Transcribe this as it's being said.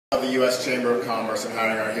Of the U.S. Chamber of Commerce and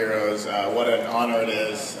hiring our heroes. What an honor it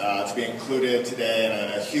is to be included today,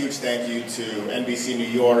 and a huge thank you to NBC New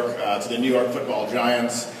York, to the New York Football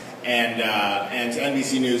Giants, and to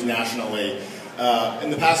NBC News nationally. In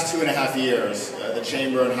the past 2.5 years, the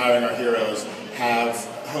Chamber and hiring our heroes have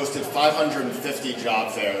hosted 550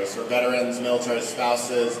 job fairs for veterans, military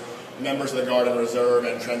spouses, members of the Guard and Reserve,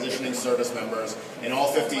 and transitioning service members in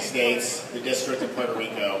all 50 states, the District, and Puerto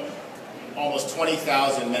Rico. Almost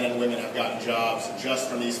 20,000 men and women have gotten jobs just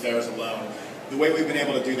from these fairs alone. The way we've been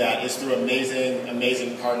able to do that is through amazing,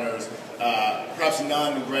 amazing partners, perhaps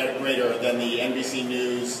none greater than the NBC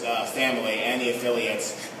News family and the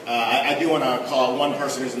affiliates. I do want to call out one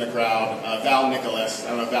person who's in the crowd, Val Nicholas.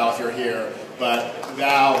 I don't know, Val, if you're here, but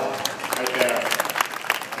Val, right there.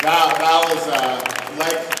 Val is,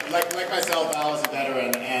 like myself, Val is a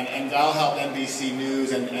veteran, and Val helped NBC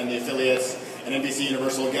News and the affiliates and NBC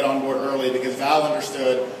Universal get on board early because Val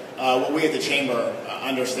understood what we at the Chamber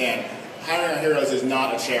understand. Hiring Our Heroes is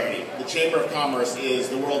not a charity. The Chamber of Commerce is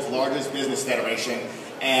the world's largest business federation,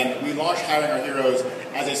 and we launched Hiring Our Heroes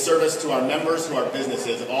as a service to our members, to our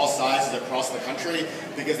businesses of all sizes across the country,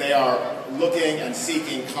 because they are looking and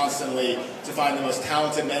seeking constantly to find the most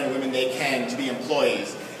talented men and women they can to be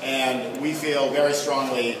employees. And we feel very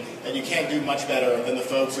strongly that you can't do much better than the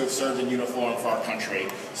folks who have served in uniform for our country.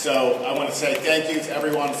 So I want to say thank you to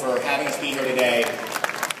everyone for having us be here today.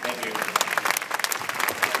 Thank you.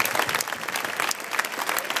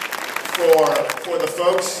 For the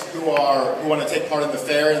folks who want to take part in the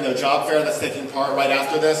fair, in the job fair that's taking part right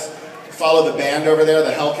after this, follow the band over there,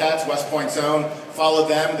 the Hellcats, West Point Zone. Follow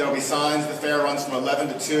them. There will be signs. The fair runs from 11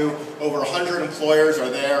 to 2. Over 100 employers are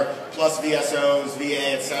there, plus VSOs,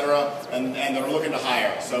 VA, etc., and they're looking to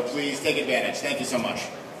hire. So please take advantage. Thank you so much.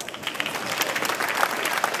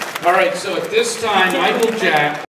 All right, so at this time, Michael Jack.